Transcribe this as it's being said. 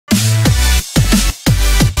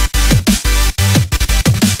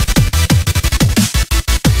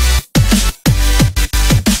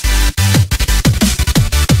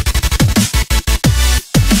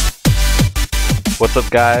What's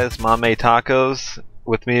up, guys? Mame Tacos.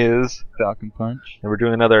 With me is Falconpunch. and we're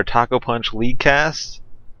doing another Taco Punch LeagueCast.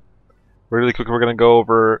 Really quick, we're going to go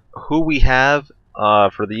over who we have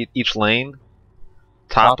for each lane.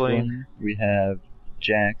 Top lane, we have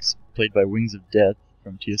Jax, played by Wings of Death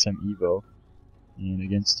from TSM Evo, and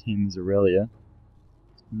against him is Aurelia.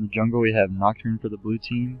 In the jungle, we have Nocturne for the blue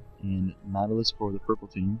team and Nautilus for the purple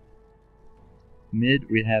team. Mid,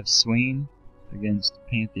 we have Swain against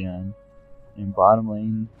Pantheon. In bottom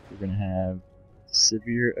lane, we're going to have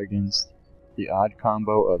Sivir against the odd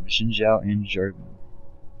combo of Xinjiao and Jarvan.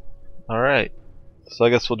 Alright, so I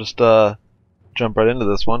guess we'll just jump right into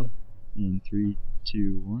this one. In 3,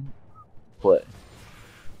 2, 1, play.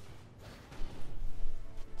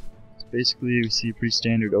 So basically, we see a pretty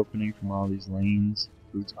standard opening from all these lanes.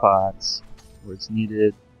 Boots pots where it's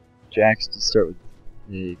needed. Jax to start with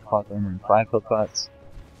a cloth armor and 5 health pots.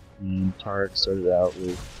 And Tarek started out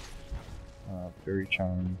with Fairy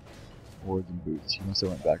Charm, wards, and boots. He must have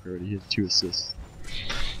went back already. He has 2 assists.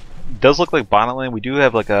 It does look like bottom lane. We do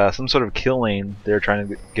have like some sort of kill lane they're trying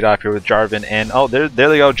to get off here with Jarvan. And oh, there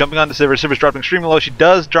they go, jumping onto Sivir. Sivir's dropping extremely low. She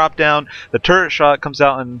does drop down. The turret shot comes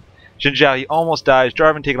out and Xinjiao, he almost dies.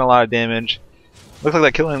 Jarvan taking a lot of damage. Looks like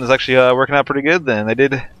that kill lane is actually working out pretty good then. They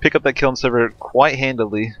did pick up that kill on Sivir quite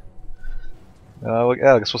handily. Yeah,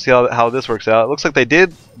 I guess we'll see how this works out. It looks like they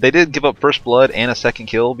did give up first blood and a second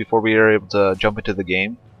kill before we were able to jump into the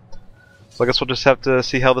game. So I guess we'll just have to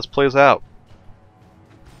see how this plays out.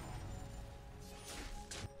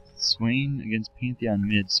 Swain against Pantheon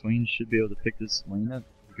mid. Swain should be able to pick this lane up.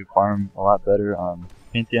 He could farm a lot better.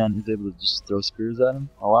 Pantheon is able to just throw spears at him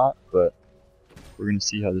a lot, but we're going to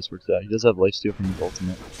see how this works out. He does have lifesteal from his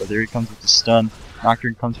ultimate, but there he comes with the stun.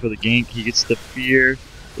 Nocturne comes for the gank. He gets the fear.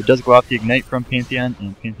 It does go off the ignite from Pantheon,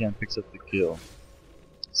 and Pantheon picks up the kill.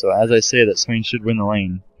 So as I say that Swain should win the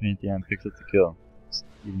lane, Pantheon picks up the kill. Just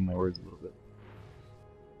eating my words a little bit.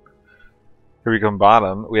 Here we come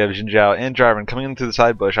bottom. We have Xinjiao and Jarvan coming in through the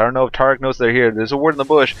side bush. I don't know if Tarek knows they're here. There's a ward in the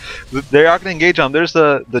bush. They are going to engage on him. There's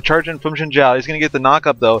the charge in from Xinjiao. He's going to get the knock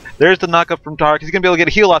up though. There's the knock up from Tarek. He's going to be able to get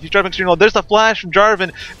a heal off. He's driving extremely low. There's the flash from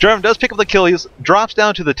Jarvan. Jarvan does pick up the kill. He drops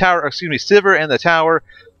down to the tower, Sivir and the tower.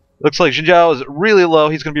 Looks like Xinjiao is really low.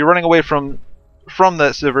 He's going to be running away from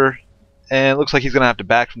that Sivir. And it looks like he's going to have to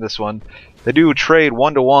back from this one. They do trade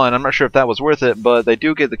 1-to-1. I'm not sure if that was worth it, but they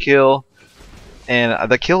do get the kill.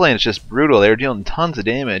 And the kill lane is just brutal. They're dealing tons of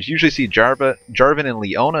damage. You usually see Jarvan and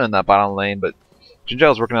Leona in that bottom lane, but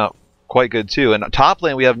Xinjiao is working out quite good too. And top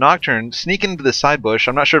lane we have Nocturne sneaking into the side bush.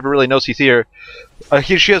 I'm not sure if Aurelia knows he's here.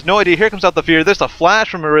 She has no idea. Here comes out the fear. There's a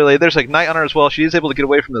flash from Aurelia. There's like Ignite on her as well. She is able to get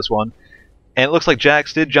away from this one. And it looks like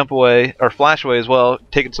Jax did jump away, or flash away as well,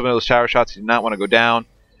 taking some of those tower shots. He did not want to go down.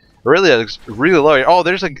 Aurelia is really low. Oh,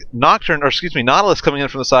 there's a Nocturne, or excuse me, Nautilus coming in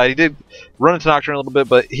from the side. He did run into Nocturne a little bit,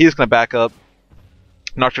 but he's going to back up.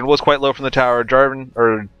 Nocturne was quite low from the tower.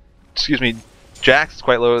 Jax is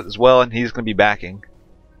quite low as well, and he's going to be backing.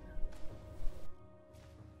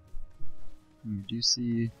 You do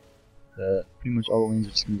see that pretty much all the lanes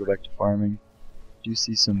are just going to go back to farming. You do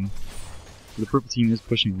see the purple team is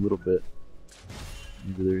pushing a little bit.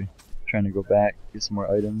 Maybe they're trying to go back, get some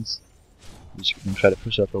more items. They're just going to try to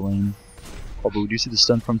push out the lane. Although we do see the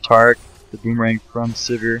stun from Tarek, the boomerang from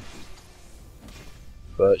Sivir.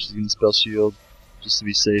 But she's going to spell shield just to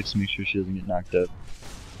be safe, so make sure she doesn't get knocked up.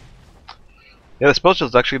 Yeah, the spell shield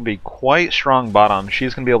is actually going to be quite strong bottom.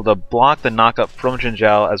 She's going to be able to block the knockup from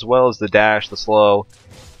Xinjiao as well as the dash, the slow,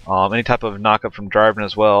 any type of knockup from Jarvan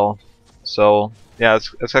as well. So yeah,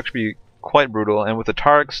 it's actually quite brutal. And with the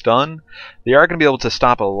Tarek stun, they are going to be able to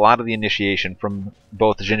stop a lot of the initiation from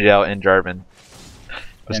both Xinjiao and Jarvan.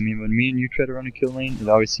 I mean, when me and you try to run a kill lane, it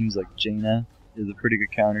always seems like Jaina is a pretty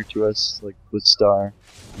good counter to us, like with Star,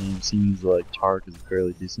 and it seems like Tarek is a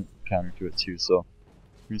fairly decent counter to it too. So,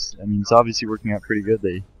 I mean, it's obviously working out pretty good.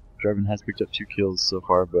 Jarvan has picked up 2 kills so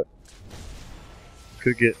far, but it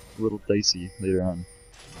could get a little dicey later on.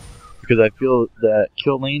 Because I feel that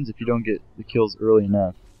kill lanes, if you don't get the kills early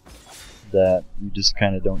enough, that you just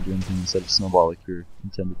kind of don't do anything instead of snowball like you're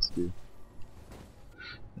intended to do.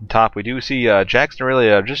 Top, we do see Jax and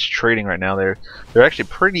Aurelia just trading right now. They're actually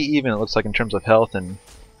pretty even, it looks like, in terms of health and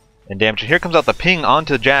damage. And here comes out the ping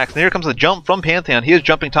onto Jax, and here comes the jump from Pantheon. He is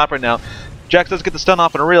jumping top right now. Jax does get the stun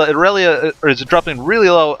off, and Aurelia is dropping really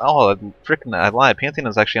low. Oh, freaking! I lied. Pantheon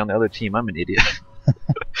is actually on the other team. I'm an idiot.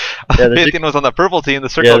 Yeah, Pantheon was on the purple team. The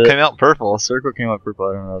circle came out purple. The circle came out purple.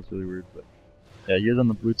 I don't know. That's really weird, but yeah, he was on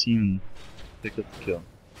the blue team and picked up the kill.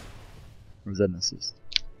 Or was that an assist?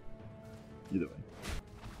 Either way.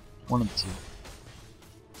 One of the two.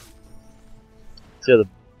 So yeah, the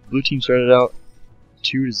blue team started out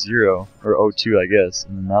 2-0 or 0-2, I guess,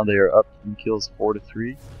 and now they are up in kills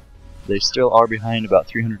 4-3. They still are behind about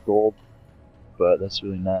 300 gold, but that's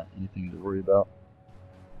really not anything to worry about.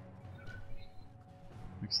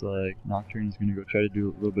 Looks like Nocturne is going to go try to do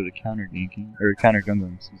a little bit of counter ganking, or counter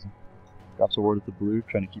gungling, excuse me. Drops a ward at the blue,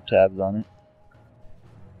 trying to keep tabs on it.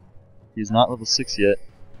 He's not level 6 yet,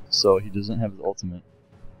 so he doesn't have his ultimate.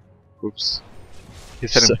 Oops.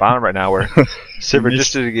 He's sitting bottom right now where Sivir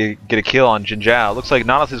just to get a kill on Jin Zhao. Looks like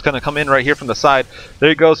Nautilus is going to come in right here from the side. There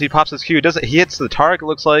he goes. He pops his Q. He hits the Tark, it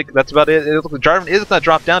looks like. That's about it. It looks like Jarvan is going to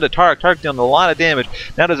drop down to Tark. Tark doing a lot of damage.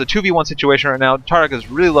 Now there's a 2v1 situation right now. Tark is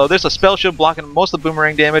really low. There's a spell shield blocking most of the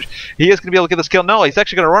boomerang damage. He is going to be able to get this kill. No, he's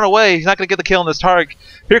actually going to run away. He's not going to get the kill on this Tark.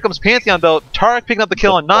 Here comes Pantheon though. Tark picking up the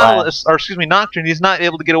kill on Nautilus, or excuse me, Nocturne. He's not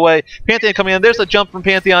able to get away. Pantheon coming in. There's a jump from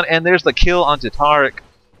Pantheon, and there's the kill onto Tark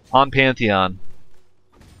on Pantheon.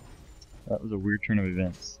 That was a weird turn of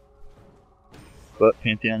events. But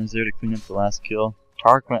Pantheon is there to clean up the last kill.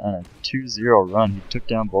 Tark went on a 2-0 run. He took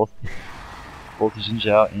down both Jin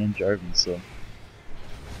Zhao and Jarvan, so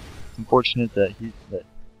it's unfortunate that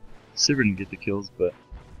Sivir didn't get the kills, but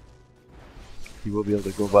he will be able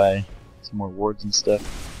to go by some more wards and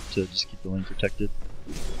stuff to just keep the lane protected.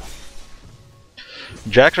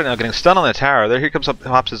 Jax right now getting stunned on the tower. There he comes up,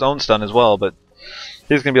 hops his own stun as well, but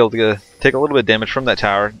he's going to be able to take a little bit of damage from that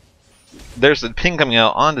tower. There's the ping coming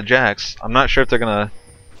out onto Jax. I'm not sure if they're going to...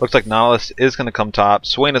 Looks like Nautilus is going to come top.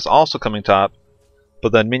 Swain is also coming top.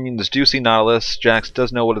 But then minions do see Nautilus. Jax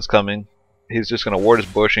does know what is coming. He's just going to ward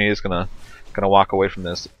his bush and he's going to walk away from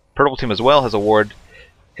this. Purple team as well has a ward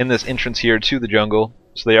in this entrance here to the jungle.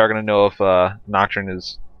 So they are going to know if Nocturne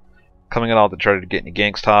is coming at all to try to get any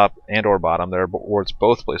ganks top and or bottom. There are wards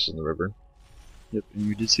both places in the river. Yep, and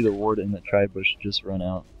we did see the ward in that tri-bush just run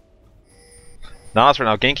out. Nas right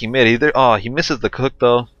now ganking mid. He misses the cook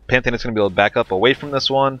though. Pantheon is going to be able to back up away from this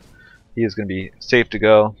one. He is going to be safe to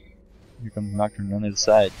go. Here comes Nocturne on the other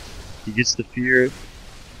side. He gets the fear,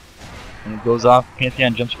 and it goes off.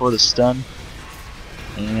 Pantheon jumps for the stun,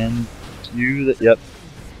 and yep.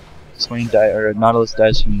 Nautilus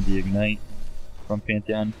dies from the ignite from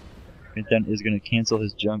Pantheon. Pantheon is going to cancel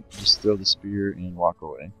his jump, just throw the spear and walk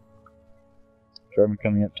away. Jarvan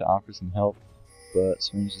coming up to offer some help, but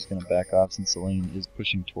Swain's just going to back off since the lane is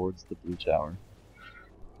pushing towards the blue tower.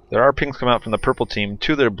 There are pings coming out from the purple team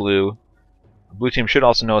to their blue. The blue team should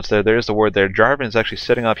also know it's there. There's the ward there. Jarvan is actually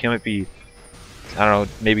setting up. He might be, I don't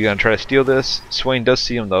know, maybe going to try to steal this. Swain does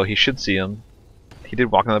see him though. He should see him. He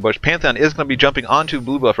did walk in the bush. Pantheon is going to be jumping onto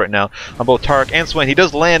blue buff right now on both Tark and Swain. He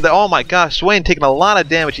does land. Oh my gosh, Swain taking a lot of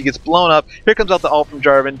damage. He gets blown up. Here comes out the ult from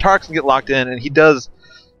Jarvan. Tark's going to get locked in, and he does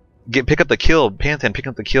pick up the kill. Pantheon picking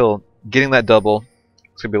up the kill, getting that double.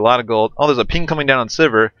 It's going to be a lot of gold. Oh, there's a ping coming down on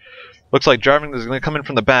Sivir. Looks like Jarvan is going to come in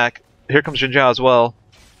from the back. Here comes Jin Zhao as well.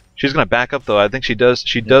 She's going to back up though. I think she does.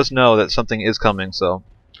 She does know that something is coming. So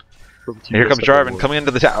here comes Jarvan coming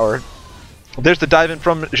into the tower. There's the dive in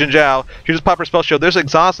from Jin Zhao. She just popped her spell shield. There's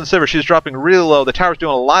exhaust on Sivir. She's dropping really low. The tower's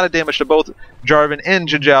doing a lot of damage to both Jarvan and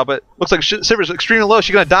Jin Zhao, but looks like Sivir's extremely low.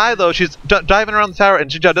 She's going to die though. She's diving around the tower, and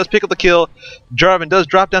Jin Zhao does pick up the kill. Jarvan does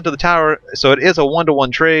drop down to the tower, so it is a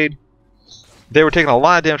 1-to-1 trade. They were taking a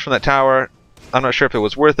lot of damage from that tower. I'm not sure if it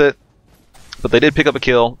was worth it, but they did pick up a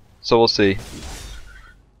kill, so we'll see.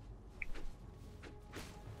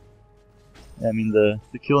 Yeah, I mean,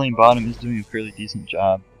 the killing bottom is doing a fairly decent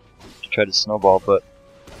job to try to snowball, but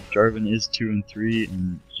Jarvan is 2-3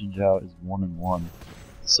 and Jin Zhao is 1-1.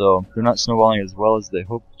 So they're not snowballing as well as they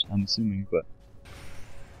hoped, I'm assuming, but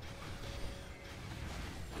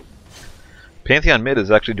Pantheon mid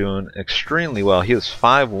is actually doing extremely well. He is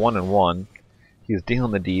 5-1-1. He's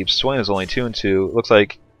dealing the deep. Swain is only 2-2. Looks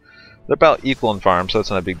like they're about equal in farm, so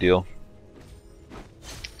that's not a big deal.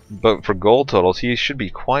 But for gold totals, he should be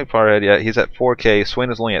quite far ahead. Yeah, he's at 4K.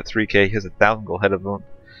 Swain is only at 3K. He has 1,000 gold ahead of him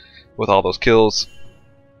with all those kills.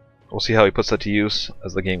 We'll see how he puts that to use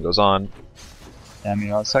as the game goes on. Yeah, I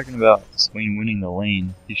mean, I was talking about Swain winning the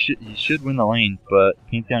lane. He should win the lane, but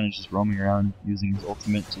Pantheon is just roaming around using his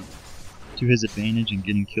ultimate to his advantage and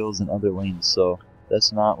getting kills in other lanes. So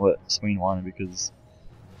that's not what Swain wanted, because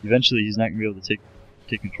eventually he's not going to be able to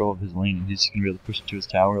take control of his lane, and he's just going to be able to push it to his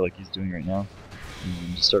tower like he's doing right now,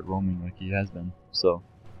 and just start roaming like he has been. So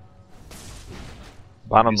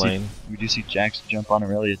bottom lane, we do see Jax jump on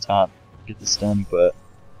Aurelia top, get the stun, but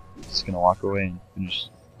he's just going to walk away and finish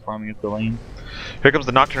farming up the lane. Here comes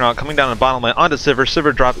the Nocturne out, coming down the bottom lane onto Sivir.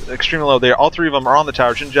 Sivir dropped extremely low there. All three of them are on the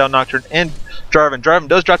tower. Jin Zhao, Nocturne, and Jarvan. Jarvan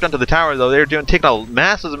does drop down to the tower though. They're taking a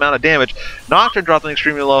massive amount of damage. Nocturne dropping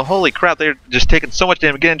extremely low. Holy crap, they're just taking so much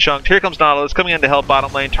damage, getting chunked. Here comes Nautilus coming in to help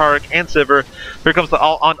bottom lane, Tarek and Sivir. Here comes the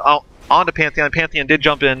onto Pantheon. Pantheon did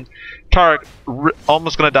jump in. Tark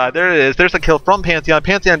almost going to die. There it is. There's a kill from Pantheon.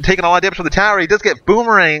 Pantheon taking a lot of damage from the tower. He does get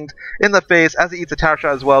boomeranged in the face as he eats a tower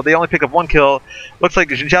shot as well. They only pick up 1 kill. Looks like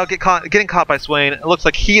Jin Zhao getting caught by Swain. It looks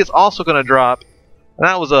like he is also going to drop. And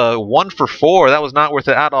that was a 1 for 4. That was not worth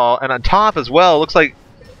it at all. And on top as well, looks like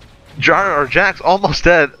Jack's almost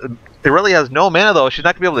dead. It really has no mana though. She's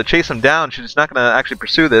not going to be able to chase him down. She's not going to actually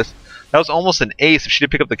pursue this. That was almost an ace if she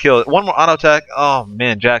did pick up the kill. 1 more auto attack. Oh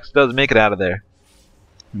man, Jax does make it out of there.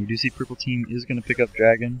 And we do see purple team is going to pick up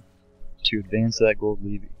Dragon to advance that gold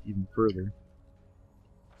lead even further.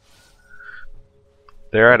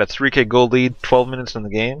 They're at a 3k gold lead, 12 minutes in the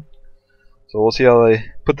game. So we'll see how they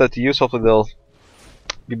put that to use. Hopefully they'll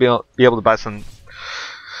be able to buy some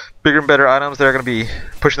bigger and better items. They're going to be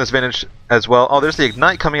pushing this advantage as well. Oh, there's the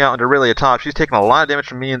Ignite coming out under Aurelia top. She's taking a lot of damage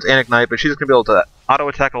from minions and Ignite, but she's going to be able to auto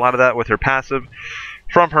attack a lot of that with her passive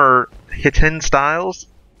from her Hitin styles.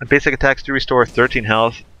 Basic attacks do restore 13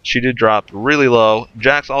 health. She did drop really low.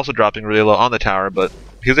 Jack's also dropping really low on the tower, but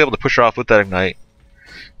he was able to push her off with that Ignite.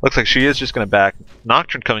 Looks like she is just going to back.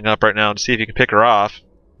 Nocturne coming up right now to see if he can pick her off.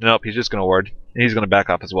 Nope, he's just going to ward. And he's going to back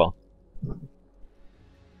off as well.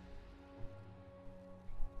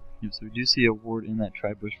 Yep, so we do see a ward in that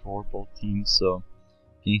tri-bush for both teams, so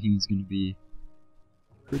ganking is going to be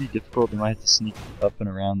pretty difficult. They might have to sneak up and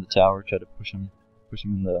around the tower, try to push him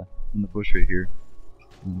in the bush right here,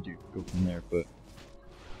 and go from there. But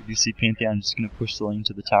we do see Pantheon just going to push the lane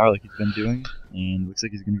to the tower like he's been doing, and looks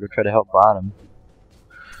like he's going to go try to help bottom.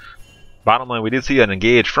 Bottom lane, we did see an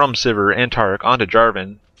engage from Sivir and Tarek onto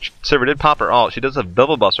Jarvan. Sivir did pop her ult. She does have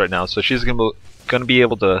double buffs right now, so she's going to be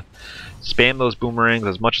able to spam those boomerangs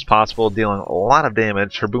as much as possible, dealing a lot of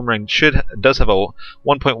damage. Her boomerang does have a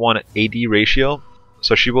 1.1 AD ratio,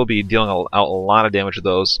 so she will be dealing out a lot of damage with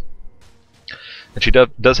those. And she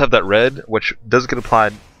does have that red, which does get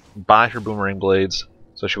applied by her boomerang blades,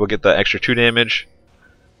 so she will get the extra 2 damage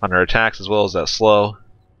on her attacks as well as that slow.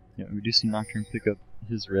 Yeah, we do see Nocturne pick up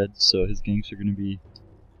his red, so his ganks are going to be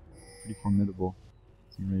pretty formidable.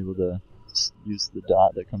 So you're able to use the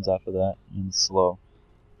dot that comes off of that and slow.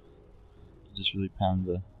 Just really pound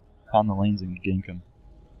the lanes and gank them.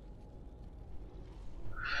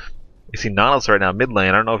 You see Nautilus right now mid lane.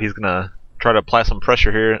 I don't know if he's gonna try to apply some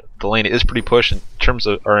pressure here. The lane is pretty pushed in terms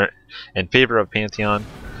of in favor of Pantheon.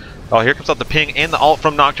 Oh, here comes out the ping and the ult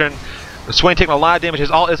from Nocturne. Swain taking a lot of damage.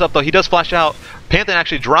 His ult is up though. He does flash out. Pantheon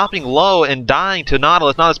actually dropping low and dying to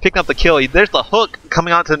Nautilus. Nautilus picking up the kill. There's the hook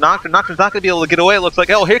coming out to Nocturne. Nocturne's not going to be able to get away, it looks like.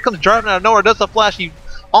 Oh, here comes Jarvan out of nowhere. Does the flash. He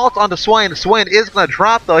ults onto Swain. Swain is going to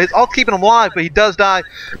drop though. His ult's keeping him alive, but he does die.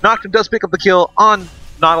 Nocturne does pick up the kill on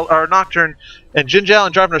Nocturne. And Jin Zhao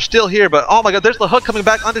and Jarvan are still here, but oh my god, there's the hook coming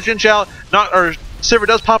back onto Jin Zhao. Sivir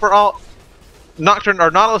does pop her ult.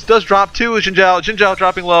 Nautilus does drop to Jin Zhao. Jin Zhao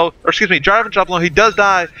dropping low, or excuse me, Jarvan dropping low. He does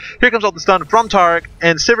die. Here comes all the stun from Tarek,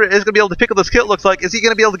 and Sivir is going to be able to pick up this kill. It looks like. Is he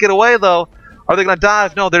going to be able to get away though? Are they going to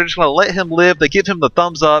dive? No, they're just going to let him live. They give him the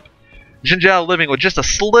thumbs up. Jin Zhao living with just a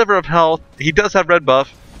sliver of health. He does have red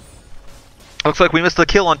buff. Looks like we missed the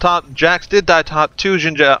kill on top. Jax did die top to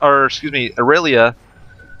Aurelia.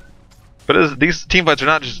 But these team fights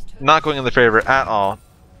are not going in their favor at all.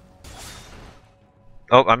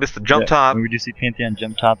 Oh, I missed the jump top. We do see Pantheon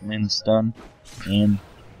jump top and land the stun, and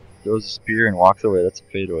throws a spear and walks away. That's a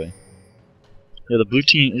fadeaway. Yeah, the blue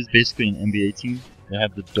team is basically an NBA team. They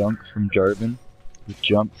have the dunk from Jarvan, the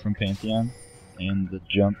jump from Pantheon, and the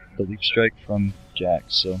leap strike from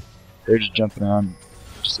Jax. So they're just jumping around,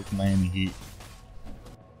 just like Miami Heat.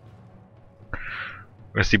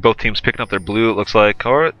 We're gonna see both teams picking up their blue. It looks like,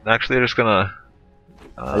 or actually they're just gonna.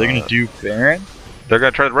 Are they gonna do Baron? They're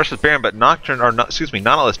gonna try to rush this Baron, but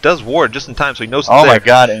Nautilus does ward just in time, so he knows. Oh my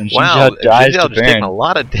god! And wow, Jin Zhao dies just to Baron. taking a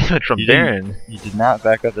lot of damage from Baron. He did not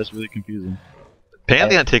back up. That's really confusing.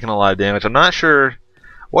 Pantheon taking a lot of damage. I'm not sure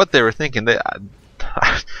what they were thinking. I'm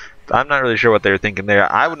not really sure what they were thinking there.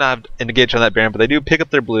 I would not have engaged on that Baron, but they do pick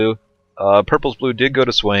up their blue. Purple's blue did go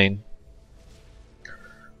to Swain.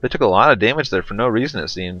 They took a lot of damage there for no reason, it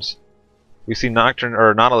seems. We see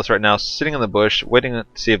Nautilus right now sitting in the bush, waiting to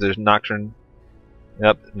see if there's Nocturne.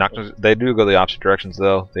 Yep, Nocturne. They do go the opposite directions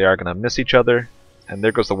though. They are gonna miss each other, and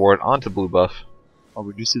there goes the ward onto blue buff. Oh,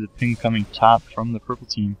 we do see the ping coming top from the purple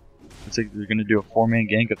team. Looks like they're gonna do a 4-man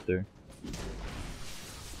gank up there.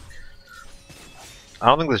 I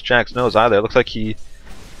don't think this Jax knows either. It looks like he's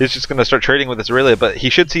just gonna start trading with this Aurelia, but he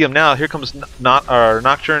should see him now. Here comes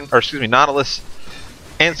Nautilus.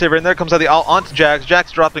 And Sivir, and there comes out the ult onto Jax.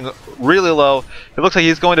 Jax dropping really low. It looks like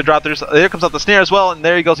he's going to drop. There comes out the snare as well, and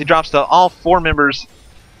there he goes. He drops to all 4 members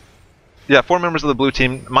Yeah, 4 members of the blue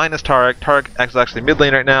team minus Tarek. Tarek is actually mid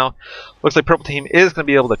lane right now. Looks like purple team is going to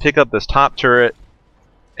be able to pick up this top turret,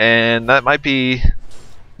 and that might be,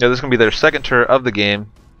 this is going to be their second turret of the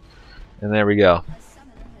game. And there we go.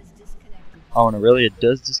 Oh, and really, it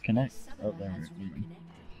does disconnect. Oh, there.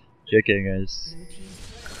 JK, guys.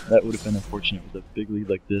 That would have been unfortunate with a big lead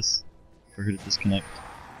like this for her to disconnect.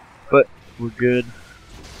 But we're good.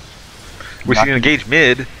 We see an engage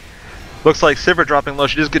mid. Looks like Sivir dropping low.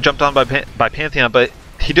 She does get jumped on by Pantheon, but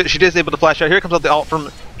she is able to flash out. Here comes out the ult from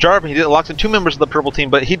Jarvan. He locks in 2 members of the purple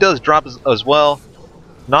team, but he does drop as well.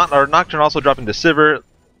 Nocturne also dropping to Sivir.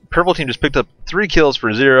 Purple team just picked up 3 kills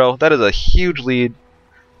for 0. That is a huge lead.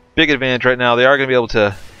 Big advantage right now. They are going to be able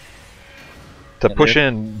to push in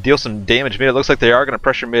and deal some damage mid. It looks like they are going to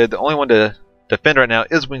pressure mid. The only one to defend right now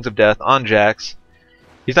is Wings of Death on Jax.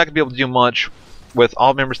 He's not going to be able to do much with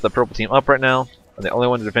all members of the purple team up right now. And the only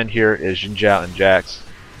one to defend here is Xin Zhao and Jax.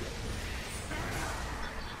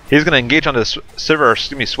 He's going to engage onto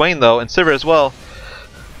Swain though, and Sivir as well.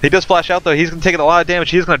 He does flash out though. He's going to take a lot of damage.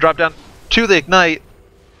 He's going to drop down to the Ignite.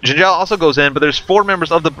 Xin Zhao also goes in, but there's 4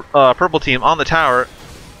 members of the purple team on the tower.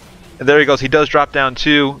 And there he goes. He does drop down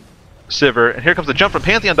to Sivir. And here comes the jump from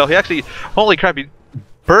Pantheon though. He actually, holy crap, he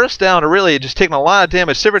burst down, really just taking a lot of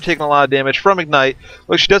damage. Sivir taking a lot of damage from Ignite.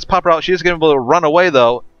 Look, she does pop her out. She is going to be able to run away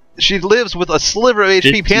though. She lives with a sliver of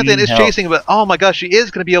HP. Pantheon is chasing, but oh my gosh, she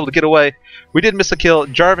is going to be able to get away. We did miss a kill.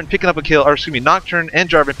 Jarvan picking up a kill, or excuse me, Nocturne and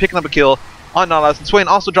Jarvan picking up a kill on Nautilus. And Swain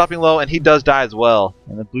also dropping low, and he does die as well.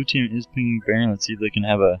 And the blue team is pinging Baron. Let's see if they can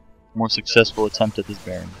have a more successful attempt at this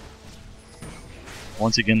Baron.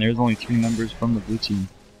 Once again, there's only 3 members from the blue team.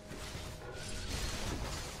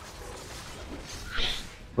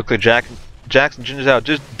 Looks like Jax and Xin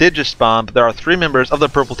Zhao did just spawn, but there are 3 members of the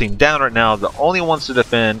purple team down right now. The only ones to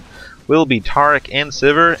defend will be Tarek and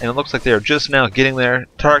Sivir, and it looks like they are just now getting there.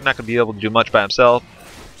 Tarek not going to be able to do much by himself,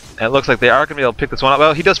 and it looks like they are going to be able to pick this one up.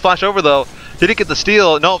 Well, he does flash over though. Did he get the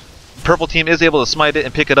steal? Nope. Purple team is able to smite it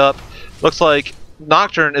and pick it up. Looks like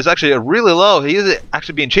Nocturne is actually really low. He is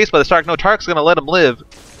actually being chased by the Tarek. No, Tarek's going to let him live.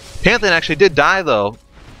 Pantheon actually did die though.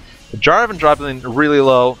 Jarvan dropping really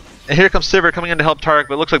low. And here comes Sivir coming in to help Tarek,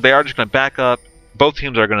 but it looks like they are just going to back up. Both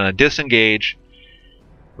teams are going to disengage.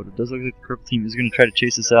 But it does look like the purple team is going to try to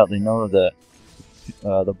chase us out. They know that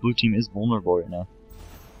the blue team is vulnerable right now.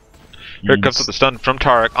 Here comes the stun from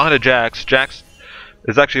Tarek onto Jax. Jax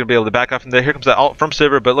is actually going to be able to back off from there. Here comes that ult from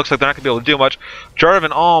Sivir, but it looks like they're not going to be able to do much.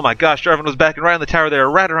 Jarvan, oh my gosh, Jarvan was backing right on the tower there,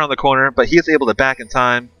 right around the corner, but he is able to back in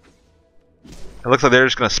time. It looks like they're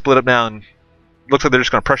just going to split up now, and looks like they're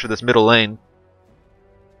just going to pressure this middle lane.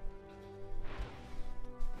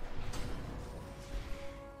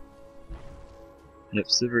 Yep,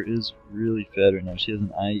 Sivir is really fed right now. She has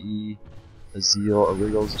an IE, a Zeal, a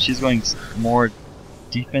Wriggles. She's going more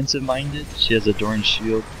defensive minded. She has a Doran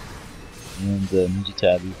Shield and a Ninja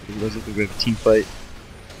Tabby. But it does look like we have a team fight.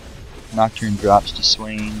 Nocturne drops to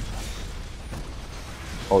Swain.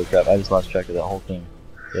 Holy crap, I just lost track of that whole thing.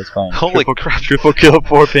 That's fine. Holy crap. Triple kill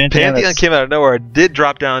for Pantheon. Pantheon came out of nowhere, did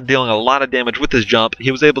drop down, dealing a lot of damage with his jump. He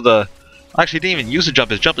was able to, actually he didn't even use the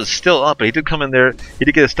jump. His jump is still up, but he did come in there. He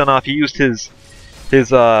did get a stun off. He used his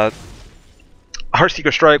Heartseeker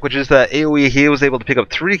Strike, which is that AoE. He was able to pick up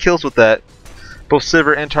 3 kills with that. Both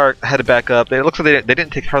Sivir and Tarek had to back up. It looks like they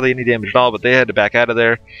didn't take hardly any damage at all, but they had to back out of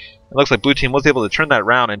there. It looks like blue team was able to turn that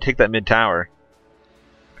around and take that mid tower.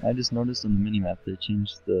 I just noticed on the minimap they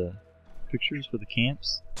changed the pictures for the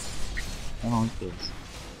camps. I don't like those.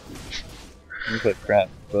 They look like crap,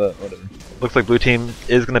 but whatever. Looks like blue team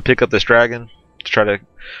is going to pick up this dragon to try to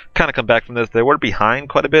kind of come back from this. They were behind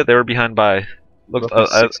quite a bit. They were behind by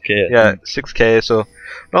 6K. Yeah, 6K. So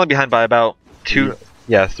they're only behind by about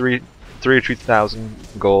 3,000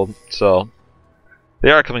 gold. So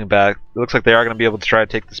they are coming back. It looks like they are going to be able to try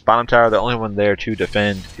to take this bottom tower. The only one there to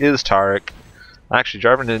defend is Tarek. Actually,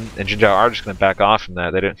 Jarvan and Xin Zhao are just going to back off from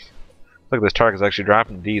that. They didn't look. This Tarek is actually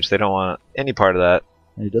dropping deep, so they don't want any part of that.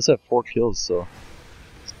 And he does have 4 kills, so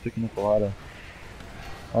he's picking up a lot of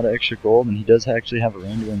extra gold, and he does actually have a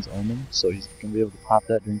Randuin's Omen, so he's going to be able to pop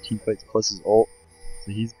that during team fights plus his ult.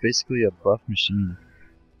 So he's basically a buff machine.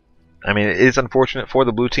 I mean, it is unfortunate for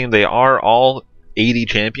the blue team. They are all 80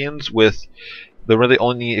 champions, with the really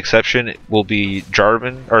only exception will be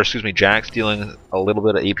Jax dealing a little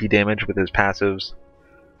bit of AP damage with his passives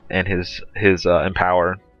and his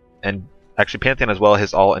empower, and actually Pantheon as well.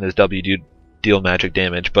 His ult and his W do deal magic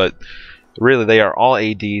damage, but really they are all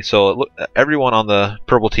AD. So everyone on the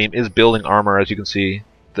purple team is building armor, as you can see.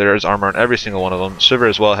 There's armor on every single one of them. Sivir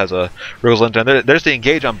as well has a Wriggles Lantern. There's the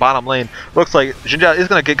engage on bottom lane. Looks like Xin Zhao is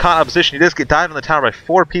going to get caught in opposition. He does get dived in the tower by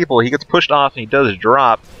 4 people. He gets pushed off and he does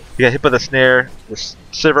drop. He got hit by the snare, the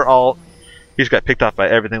Sivir ult. He just got picked off by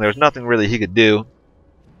everything. There was nothing really he could do.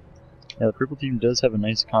 Yeah, the purple team does have a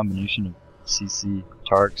nice combination of CC,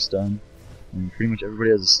 Tark, stun, and pretty much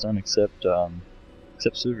everybody has a stun except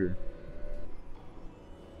Sivir.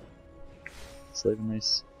 So they have a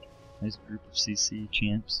nice group of CC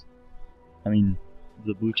champs. I mean,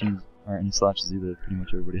 the blue teams aren't any slouches either. Pretty much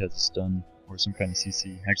everybody has a stun or some kind of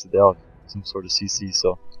CC. Actually, they all have some sort of CC.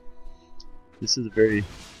 So this is a very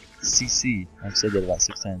CC. I've said that about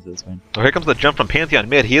 6 times at this point. Oh, here comes the jump from Pantheon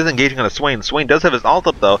mid. He is engaging on a Swain. Swain does have his ult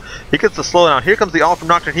up though. He gets the slowdown. Here comes the ult from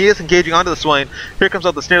Nocturne. He is engaging onto the Swain. Here comes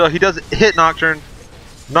out the snare though. He does hit Nocturne.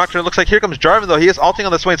 Nocturne looks like here comes Jarvan though. He is ulting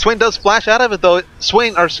on the Swain. Swain does flash out of it though.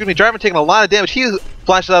 Jarvan taking a lot of damage. He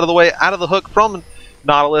flashes out of the way, out of the hook from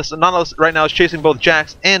Nautilus. And Nautilus right now is chasing both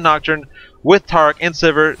Jax and Nocturne with Tark and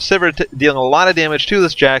Sivir. Sivir dealing a lot of damage to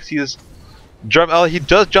this Jax. He does jump to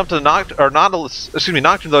the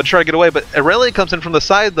Nocturne though to try to get away, but Aurelia comes in from the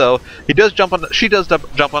side though. She does jump on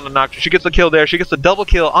the Nocturne. She gets the kill there. She gets the double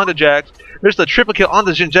kill onto Jax. There's the triple kill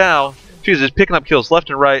onto Xin Zhao. She's just picking up kills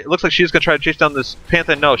left and right. It looks like she's gonna try to chase down this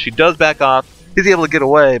Pantheon. No, she does back off. He's able to get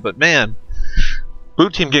away, but man,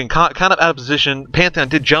 blue team getting kind of out of position. Pantheon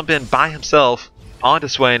did jump in by himself onto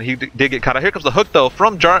Swain. He did get caught out. Here comes the hook though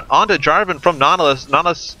from onto Jarvan from Nautilus.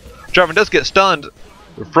 Jarvan does get stunned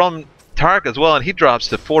from Tark as well, and he drops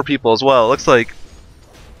to 4 people as well. It looks like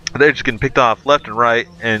they're just getting picked off left and right,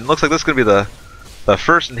 and it looks like this is going to be the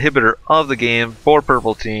first inhibitor of the game for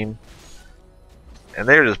purple team. And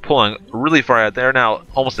they're just pulling really far out. They're now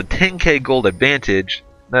almost a 10k gold advantage.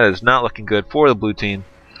 That is not looking good for the blue team.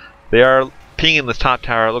 They are pinging this top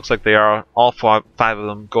tower. It looks like they are all 5 of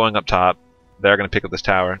them going up top. They're going to pick up this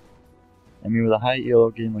tower. I mean, with a high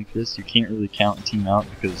ELO game like this, you can't really count a team out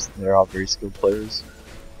because they're all very skilled players.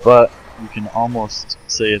 But you can almost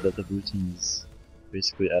say that the blue team is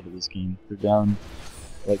basically out of this game. They're down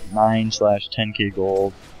like 9/10k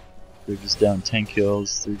gold. They're just down 10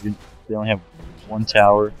 kills. They only have 1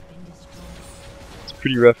 tower. It's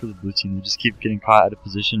pretty rough for the blue team. They just keep getting caught out of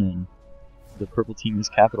position, and the purple team is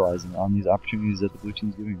capitalizing on these opportunities that the blue team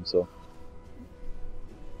is giving them. So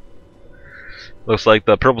looks like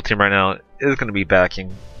the purple team right now is going to be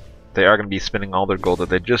backing. They are going to be spending all their gold that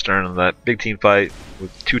they just earned in that big team fight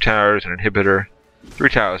with 2 towers and an inhibitor, 3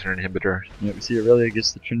 towers and an inhibitor. Yeah, we see Aurelia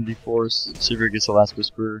gets the Trinity Force, Sivir gets the Last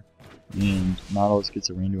Whisper, and Nautilus gets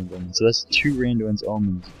a Randuin's Omen. So that's 2 Randuin's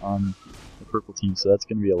Omens on the purple team. So that's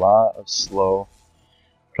going to be a lot of slow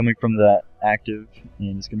coming from that active,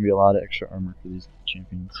 and it's going to be a lot of extra armor for these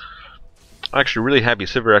champions. I'm actually really happy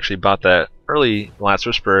Sivir actually bought that early Last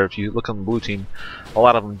Whisper. If you look on the blue team, a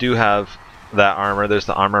lot of them do have that armor. There's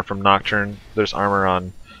the armor from Nocturne. There's armor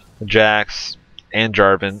on Jax and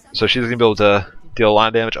Jarvan. So she's going to be able to deal a lot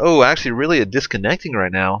of damage. Oh, actually really disconnecting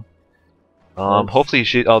right now. Hopefully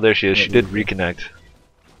she... Oh, there she is. She did reconnect.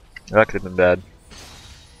 That could have been bad.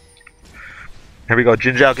 Here we go.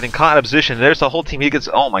 Xin Zhao getting caught out of position. There's the whole team. He gets...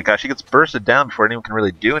 Oh my gosh. He gets bursted down before anyone can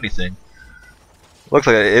really do anything. Looks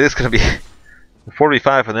like it is going to be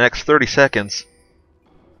 4v5 for the next 30 seconds.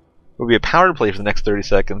 It will be a power play for the next 30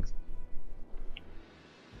 seconds.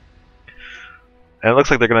 And it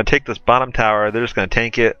looks like they're going to take this bottom tower. They're just going to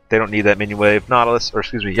tank it. They don't need that minion wave. Nautilus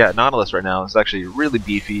right now is actually really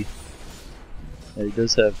beefy. Yeah, he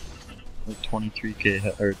does have like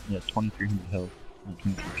 23k, or yeah, 2300 health. Not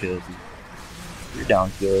 23k. You're down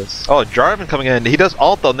for this. Oh, Jarvan coming in. He does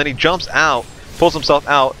ult though, and then he jumps out, pulls himself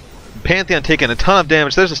out. Pantheon taking a ton of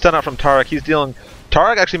damage. There's a stun out from Tarek. He's dealing.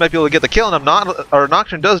 Tarek actually might be able to get the kill on him.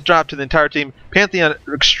 Nocturne does drop to the entire team. Pantheon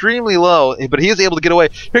extremely low, but he is able to get away.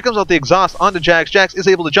 Here comes out the exhaust onto Jax. Jax is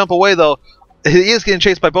able to jump away though. He is getting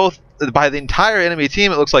chased by the entire enemy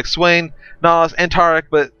team. It looks like Swain, Nautilus, and Tarek,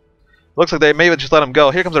 but it looks like they may have just let him go.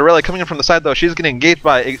 Here comes Aurelia coming in from the side though. She's getting engaged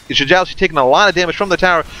by Xin Zhao. She's taking a lot of damage from the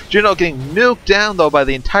tower. Juno getting nuked down though by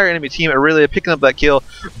the entire enemy team. Aurelia picking up that kill.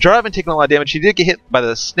 Jarvan taking a lot of damage. She did get hit by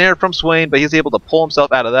the snare from Swain, but he's able to pull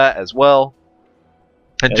himself out of that as well.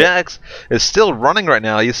 And Jax is still running right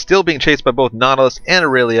now. He's still being chased by both Nautilus and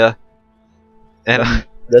Aurelia. And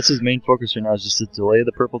that's his main focus right now, is just to delay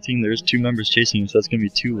the purple team. There's 2 members chasing him, so that's going to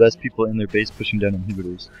be 2 less people in their base pushing down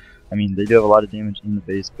inhibitors. I mean, they do have a lot of damage in the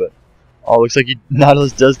base, but oh, looks like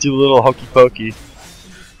Nautilus does do a little hokey pokey.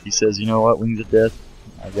 He says, you know what, Wings of Death,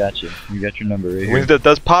 I got you. You got your number right here. Wings of Death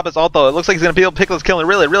does pop his ult though. It looks like he's going to be able to pick this kill. And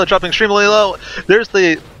really dropping extremely low. There's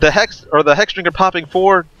the Hex Drinker popping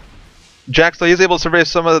for Jax, though he's able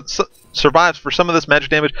to survive for some of this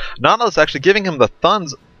magic damage. Nautilus actually giving him the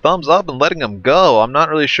thumbs up and letting him go. I'm not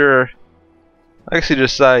really sure. I guess he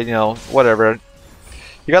just decided, you know, whatever.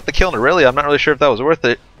 You got the kill on Aurelia. I'm not really sure if that was worth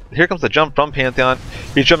it. Here comes the jump from Pantheon.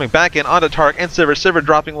 He's jumping back in onto Tark and Sivir. Sivir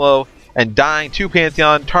dropping low and dying to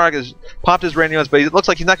Pantheon. Tark has popped his Radios, but it looks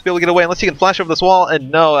like he's not going to be able to get away unless he can flash over this wall.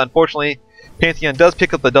 And no, unfortunately, Pantheon does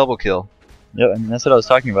pick up the double kill. Yep, I mean, that's what I was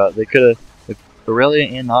talking about. They could have, if Aurelia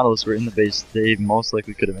and Nautilus were in the base, they most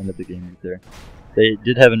likely could have ended the game right there. They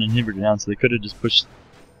did have an inhibitor down, so they could have just pushed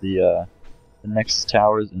the Nexus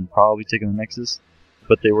towers and probably taken the Nexus.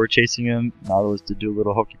 But they were chasing him. Nautilus did do a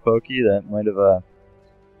little hokey pokey that might have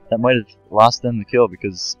lost them the kill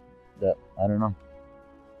because that, I don't know.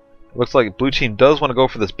 Looks like blue team does want to go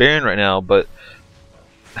for this Baron right now, but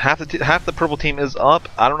half the purple team is up.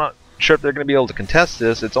 I'm not sure if they're going to be able to contest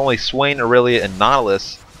this. It's only Swain, Aurelia, and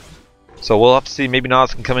Nautilus. So we'll have to see. Maybe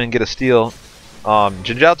Nautilus can come in and get a steal.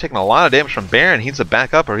 Jin Zhao taking a lot of damage from Baron. He needs to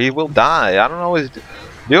back up or he will die. I don't know what he's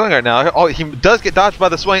doing right now. Oh, he does get dodged by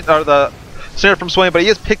the Swain, or the snare from Swain, but he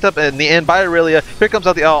is picked up in the end by Aurelia. Here comes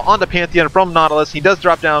out the L onto Pantheon from Nautilus. He does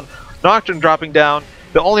drop down. Nocturne dropping down.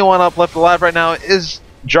 The only one up left alive right now is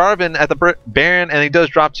Jarvan at the Baron, and he does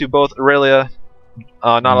drop to both Aurelia,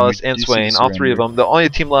 Nautilus, and Swain. All three of them. The only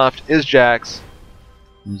team left is Jax.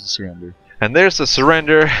 There's a surrender. And there's the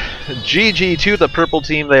surrender. GG to the purple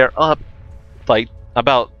team. They are up like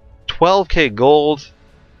about 12k gold.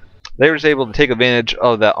 They were just able to take advantage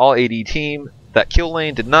of that all AD team. That kill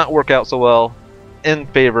lane did not work out so well in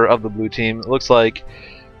favor of the blue team. It looks like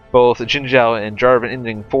both Jin Zhao and Jarvan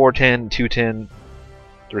ending 4-10, 2-10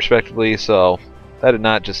 respectively. So that did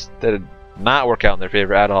not work out in their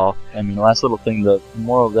favor at all. I mean, last little thing, the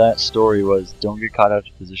moral of that story was don't get caught out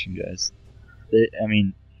of position, guys.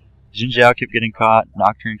 Jin Zhao kept getting caught,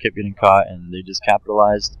 Nocturne kept getting caught, and they just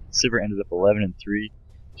capitalized. Sivir ended up 11-3.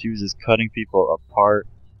 She was just cutting people apart.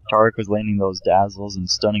 Tarek was landing those dazzles and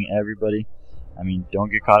stunning everybody. I mean, don't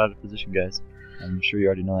get caught out of position, guys. I'm sure you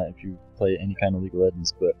already know that if you play any kind of League of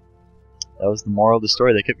Legends, but that was the moral of the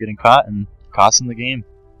story. They kept getting caught and cost them the game.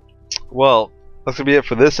 Well, that's going to be it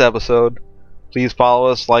for this episode. Please follow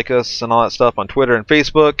us, like us, and all that stuff on Twitter and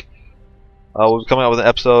Facebook. We'll be coming out with an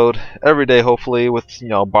episode every day, hopefully, with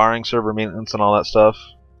barring server maintenance and all that stuff.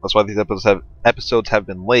 That's why these episodes have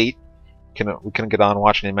been late. We couldn't get on and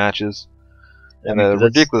watch any matches. And a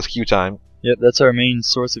ridiculous queue time. Yep, that's our main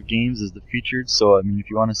source of games is the featured. So I mean, if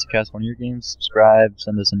you want us to cast one of your games, subscribe,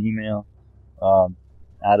 send us an email,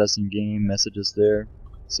 add us in game, message us there.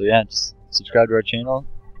 So yeah, just subscribe to our channel,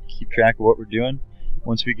 keep track of what we're doing.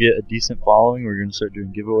 Once we get a decent following, we're gonna start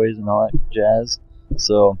doing giveaways and all that jazz.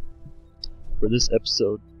 So for this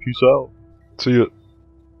episode, peace out. See ya.